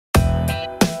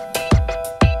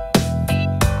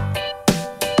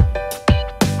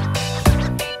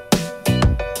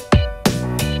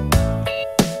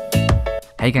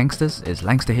Hey gangsters, it's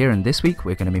Langsta here, and this week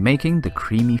we're going to be making the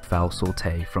creamy Fowl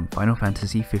Sauté from Final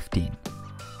Fantasy 15.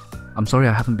 I'm sorry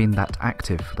I haven't been that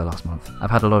active for the last month. I've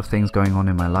had a lot of things going on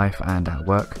in my life and at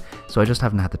work, so I just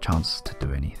haven't had the chance to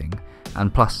do anything.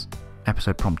 And plus,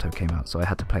 episode Prompto came out, so I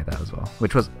had to play that as well,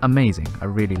 which was amazing. I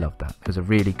really loved that. It was a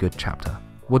really good chapter.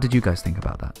 What did you guys think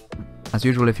about that? As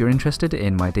usual, if you're interested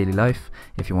in my daily life,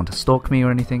 if you want to stalk me or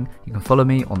anything, you can follow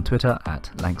me on Twitter at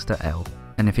langstaL.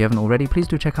 And if you haven't already, please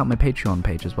do check out my Patreon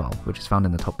page as well, which is found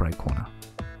in the top right corner.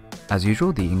 As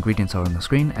usual, the ingredients are on the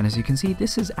screen, and as you can see,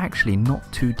 this is actually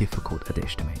not too difficult a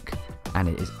dish to make. And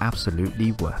it is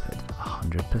absolutely worth it,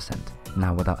 100%.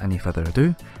 Now without any further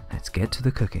ado, let's get to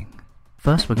the cooking.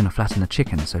 First we're going to flatten the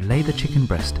chicken, so lay the chicken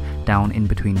breast down in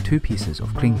between two pieces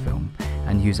of cling film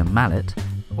and use a mallet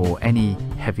or any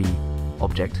heavy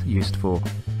object used for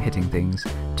hitting things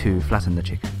to flatten the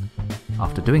chicken.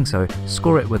 After doing so,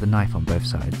 score it with a knife on both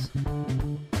sides.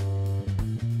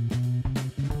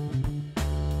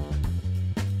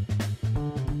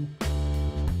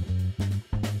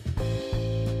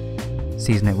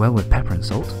 Season it well with pepper and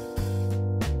salt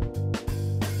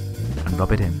and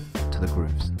rub it in to the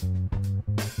grooves.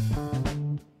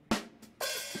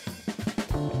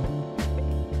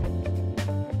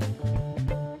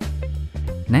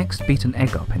 Next, beat an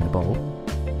egg up in the bowl.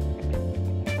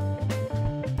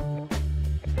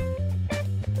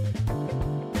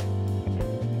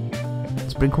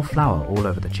 Sprinkle flour all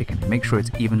over the chicken, make sure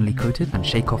it's evenly coated and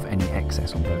shake off any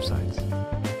excess on both sides.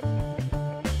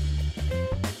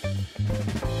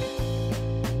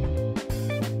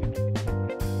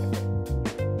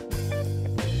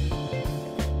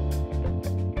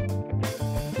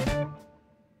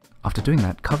 After doing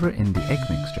that, cover it in the egg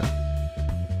mixture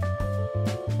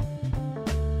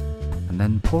and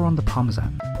then pour on the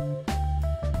parmesan.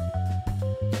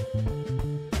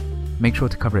 Make sure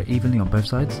to cover it evenly on both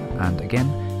sides and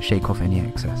again shake off any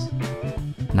excess.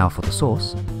 Now for the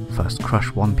sauce, first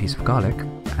crush one piece of garlic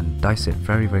and dice it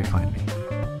very finely.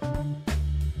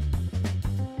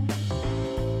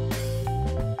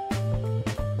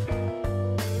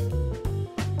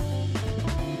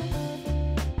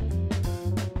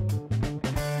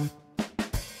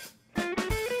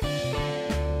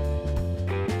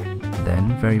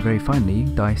 Then very finely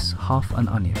dice half an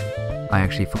onion. I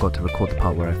actually forgot to record the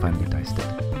part where I finally diced it.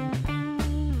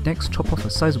 Next, chop off a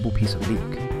sizable piece of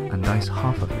leek and dice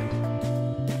half of it,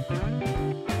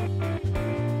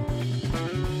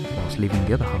 whilst leaving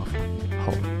the other half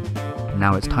whole.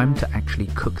 Now it's time to actually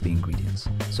cook the ingredients.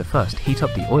 So first, heat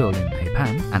up the oil in a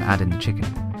pan and add in the chicken.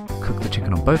 Cook the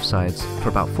chicken on both sides for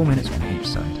about 4 minutes on each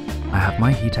side. I have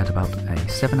my heat at about a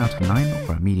 7 out of 9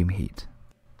 or a medium heat.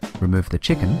 Remove the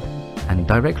chicken and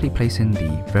directly place in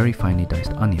the very finely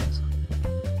diced onions.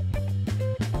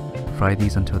 Fry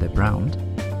these until they're browned,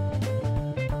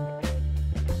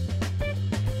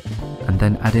 and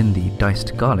then add in the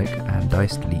diced garlic and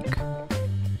diced leek.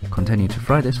 Continue to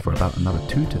fry this for about another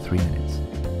 2 to 3 minutes.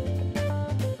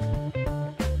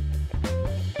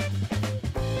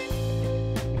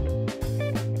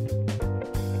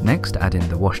 Next, add in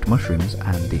the washed mushrooms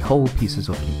and the whole pieces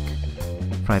of leek.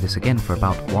 Fry this again for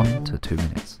about 1 to 2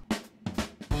 minutes.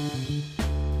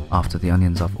 After the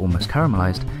onions are almost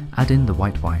caramelized, add in the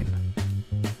white wine.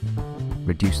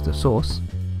 Reduce the sauce,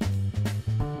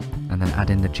 and then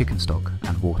add in the chicken stock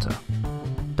and water.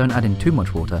 Don't add in too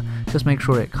much water, just make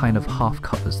sure it kind of half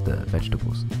covers the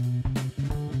vegetables.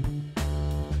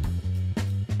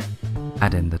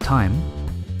 Add in the thyme,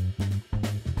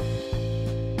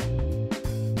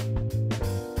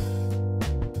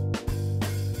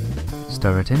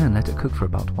 stir it in and let it cook for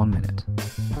about 1 minute.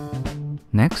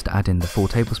 Next, add in the 4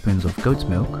 tablespoons of goat's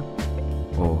milk,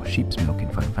 or sheep's milk in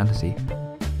Final Fantasy.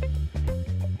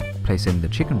 Place in the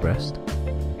chicken breast,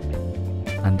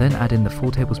 and then add in the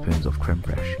 4 tablespoons of creme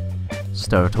fraiche.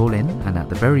 Stir it all in, and at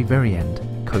the very end,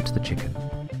 coat the chicken.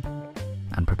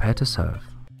 And prepare to serve.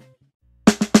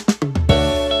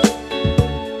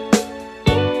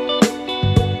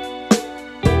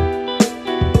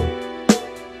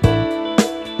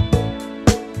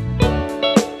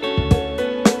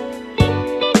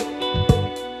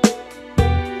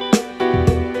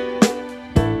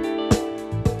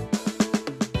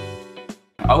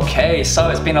 Okay, so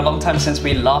it's been a long time since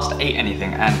we last ate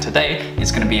anything, and today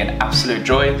is going to be an absolute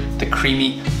joy, the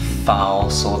creamy Fowl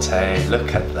Sauté.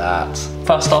 Look at that.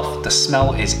 First off, the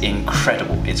smell is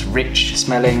incredible. It's rich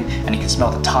smelling and you can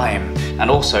smell the thyme. And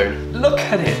also, look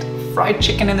at it. Fried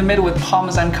chicken in the middle with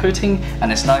parmesan coating and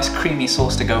this nice creamy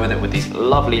sauce to go with it with these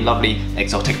lovely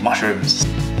exotic mushrooms.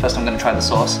 First I'm going to try the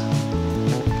sauce.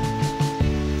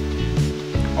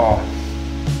 Oh.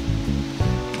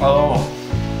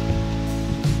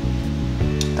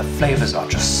 The flavors are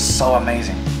just so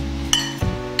amazing.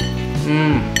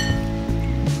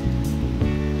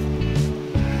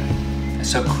 It's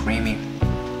so creamy.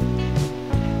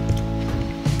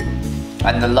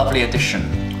 And the lovely addition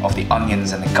of the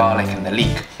onions and the garlic and the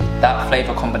leek. That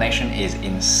flavor combination is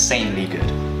insanely good.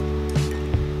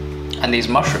 And these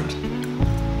mushrooms.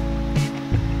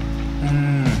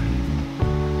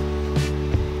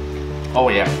 Oh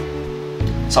yeah.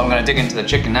 So I'm gonna dig into the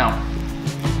chicken now.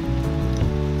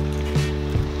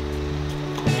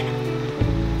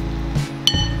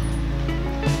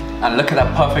 And look at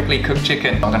that perfectly cooked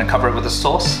chicken. I'm gonna cover it with a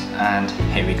sauce, and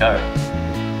here we go.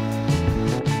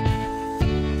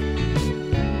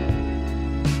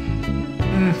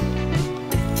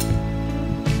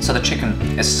 So the chicken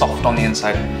is soft on the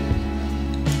inside.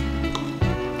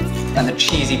 And the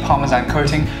cheesy Parmesan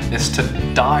coating is to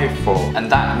die for.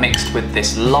 And that mixed with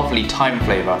this lovely thyme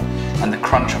flavor and the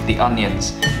crunch of the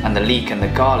onions and the leek and the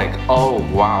garlic. Oh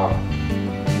wow,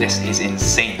 this is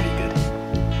insanely good.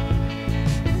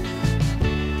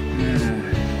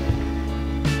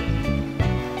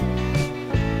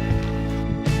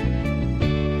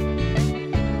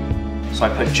 So I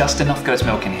put just enough goat's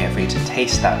milk in here for you to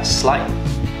taste that slight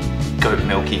goat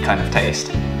milky kind of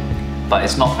taste, but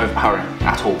it's not overpowering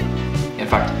at all. In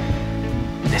fact,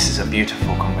 this is a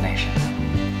beautiful combination.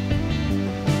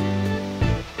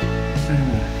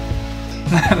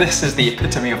 This is the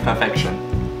epitome of perfection.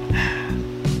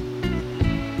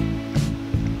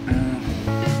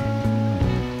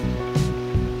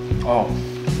 Oh.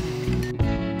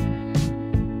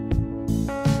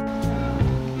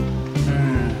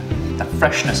 The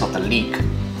freshness of the leek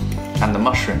and the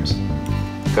mushrooms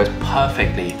goes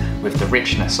perfectly with the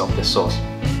richness of this sauce.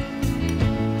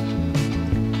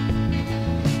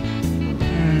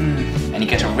 And you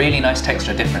get a really nice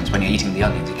texture difference when you're eating the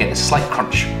onions. You get a slight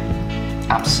crunch.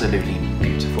 Absolutely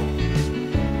beautiful.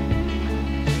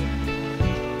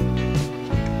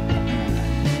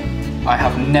 I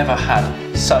have never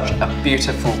had such a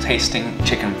beautiful tasting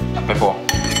chicken before.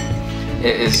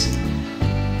 It is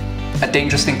a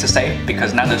dangerous thing to say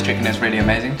because Nando's chicken is really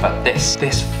amazing, but this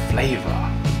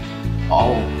flavor,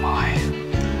 oh my.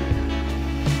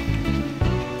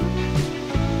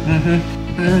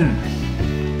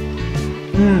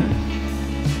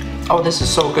 Oh, this is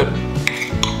so good.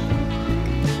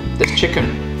 This chicken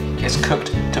is cooked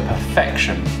to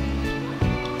perfection.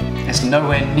 It's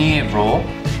nowhere near raw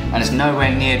and it's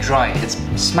nowhere near dry. It's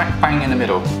smack bang in the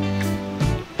middle.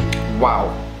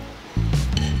 Wow.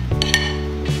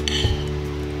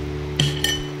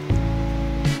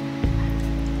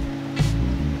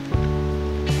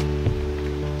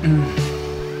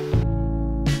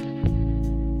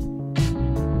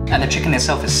 And the chicken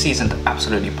itself is seasoned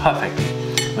absolutely perfectly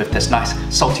with this nice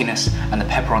saltiness and the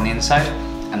pepper on the inside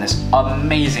and this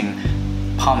amazing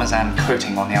Parmesan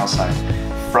coating on the outside.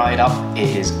 Fried up,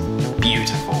 it is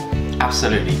beautiful,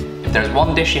 absolutely. If there's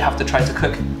one dish you have to try to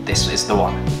cook, this is the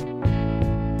one.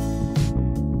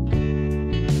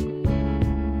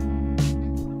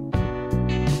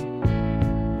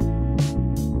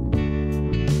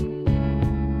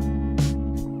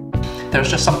 There's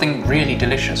just something really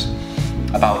delicious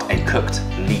about a cooked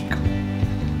leek.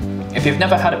 If you've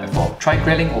never had it before, try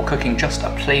grilling or cooking just a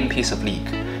plain piece of leek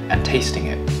and tasting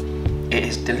it. It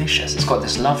is delicious. It's got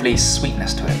this lovely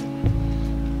sweetness to it.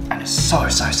 And it's so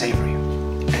savory.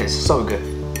 It is so good.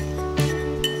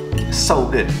 So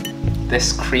good.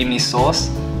 This creamy sauce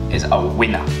is a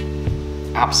winner.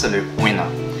 Absolute winner.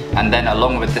 And then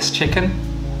along with this chicken,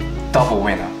 double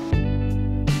winner.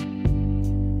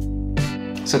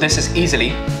 So this is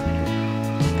easily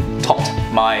topped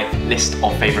my list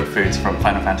of favorite foods from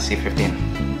Final Fantasy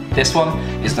 15. This one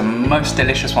is the most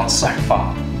delicious one so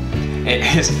far. It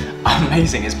is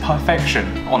amazing, it's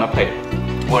perfection on a plate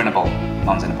or in a bowl.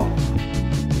 Mine's in a bowl.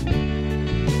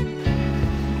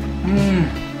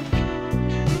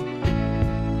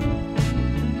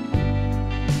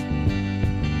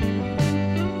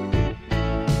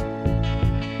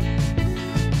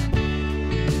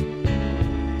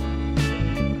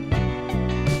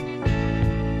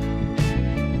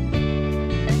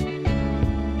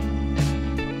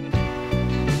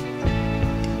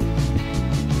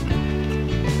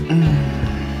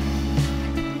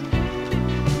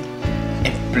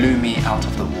 It blew me out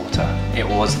of the water. It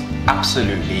was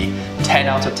absolutely 10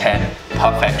 out of 10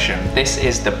 perfection. This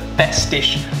is the best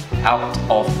dish out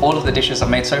of all of the dishes I've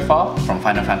made so far from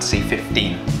Final Fantasy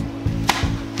 15.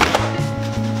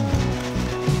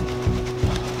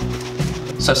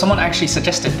 So someone actually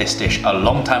suggested this dish a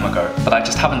long time ago, but I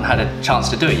just haven't had a chance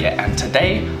to do it yet. And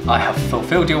today I have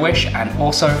fulfilled your wish and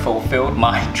also fulfilled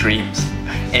my dreams.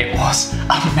 it was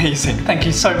amazing. Thank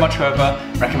you so much whoever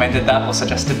recommended that or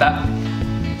suggested that.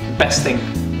 Best thing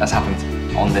that's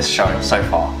happened on this show so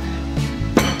far.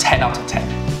 10 out of 10.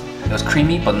 It was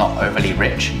creamy but not overly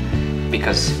rich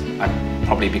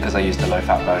probably because I used the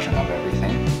low-fat version of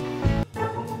everything.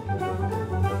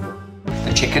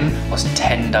 The chicken was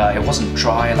tender, it wasn't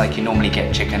dry like you normally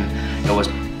get chicken. It was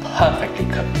perfectly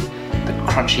cooked. The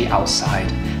crunchy outside,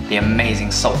 the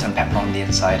amazing salt and pepper on the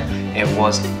inside. It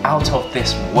was out of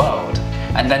this world.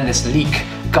 And then this leek,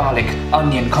 garlic,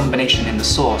 onion combination in the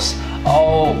sauce.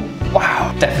 Oh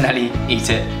wow, definitely eat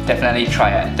it, definitely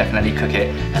try it, definitely cook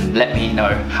it, and let me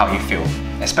know how you feel.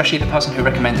 Especially the person who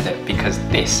recommended it, because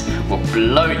this will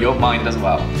blow your mind as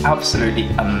well. Absolutely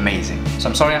amazing. So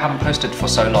I'm sorry I haven't posted for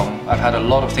so long. I've had a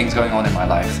lot of things going on in my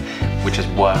life, which is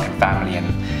work and family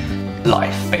and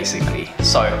life basically.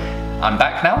 So I'm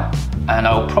back now, and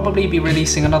I'll probably be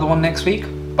releasing another one next week,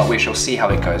 but we shall see how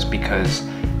it goes because,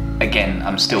 again,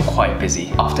 I'm still quite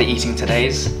busy. After eating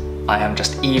today's, I am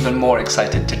just even more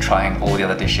excited to trying all the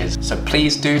other dishes. So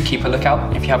please do keep a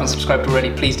lookout. If you haven't subscribed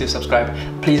already, please do subscribe.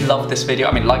 Please like this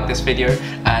video,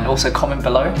 and also comment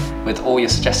below with all your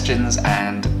suggestions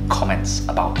and comments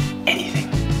about anything.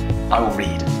 I will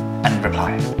read and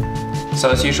reply. So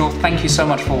as usual, thank you so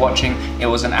much for watching. It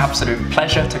was an absolute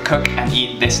pleasure to cook and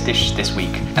eat this dish this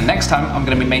week. And next time, I'm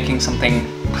going to be making something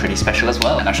pretty special as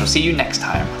well. And I shall see you next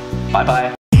time. Bye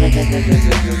bye.